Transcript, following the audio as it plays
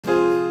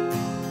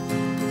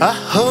A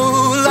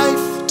whole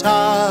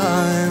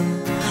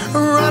lifetime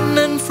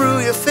running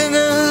through your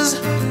fingers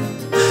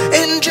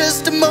in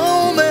just a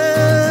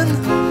moment.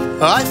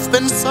 I've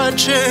been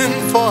searching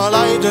for a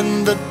light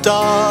in the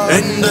dark.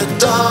 In the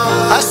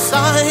dark, a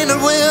sign that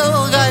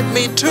will guide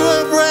me to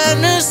a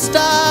brand new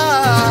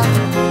start.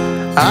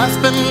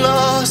 I've been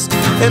lost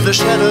in the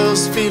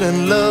shadows,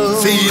 feeling low.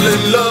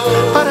 Feeling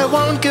low, but I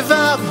won't give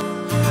up,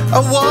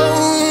 I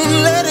won't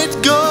let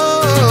it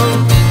go.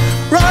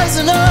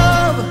 Rising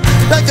up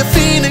like a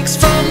phoenix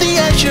from the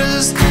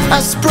ashes, I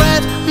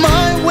spread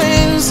my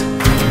wings,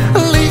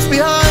 leave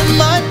behind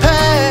my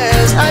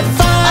past. I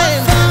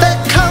find that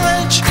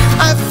courage,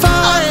 I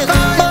find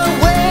my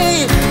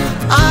way.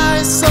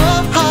 I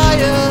soar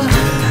higher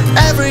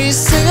every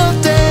single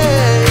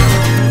day.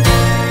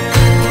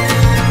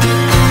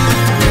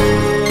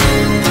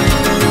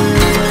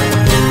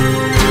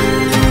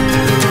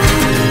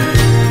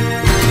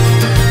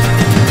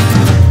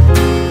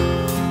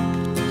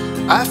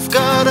 I've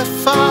got a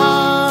fire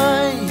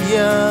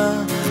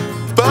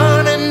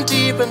burning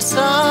deep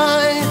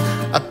inside,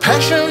 a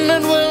passion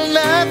that will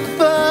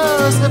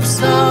never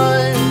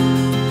subside.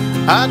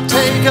 I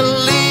take a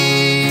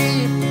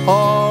leap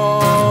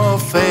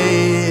of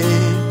faith,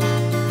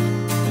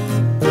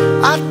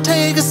 I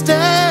take a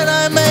stand,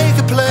 I make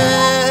a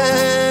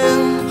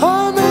plan.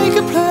 I'll make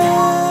a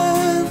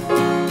plan,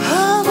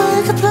 I'll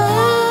make a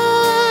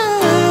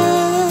plan.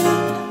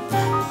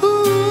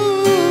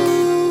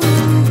 Ooh.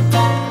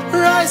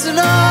 Rising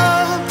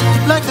up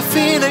like the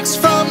phoenix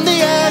from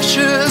the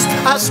ashes,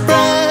 I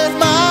spread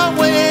my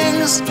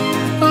wings,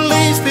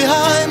 leave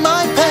behind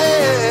my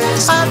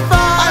past. I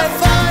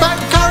find my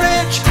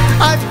courage,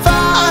 I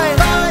find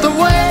the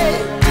way.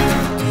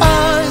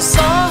 I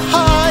soar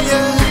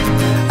higher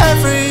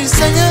every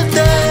single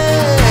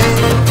day.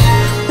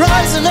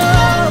 Rising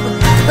up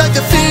like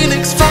a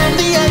phoenix from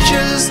the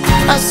ashes,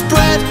 I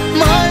spread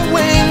my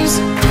wings,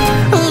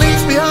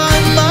 leave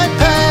behind my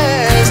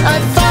past. I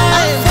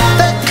find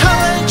that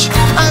courage,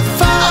 I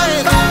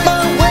find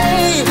my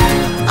way.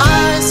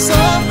 I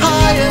soar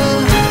higher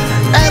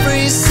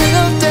every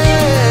single day.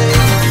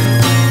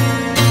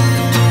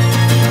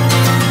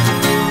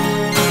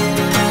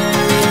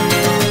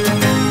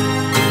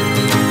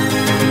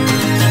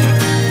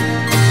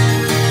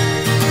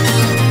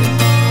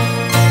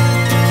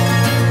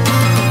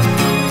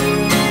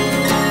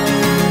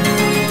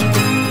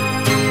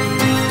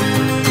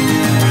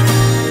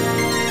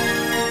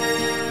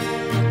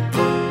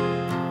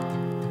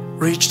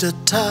 Reach the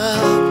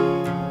top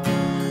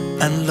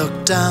and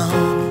look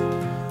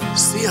down,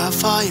 see how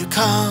far you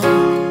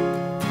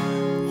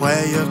come.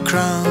 Wear your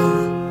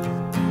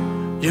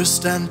crown, you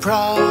stand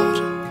proud,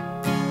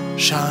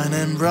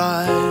 shining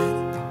bright.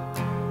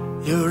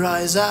 You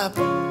rise up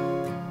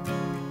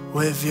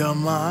with your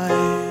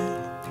mind.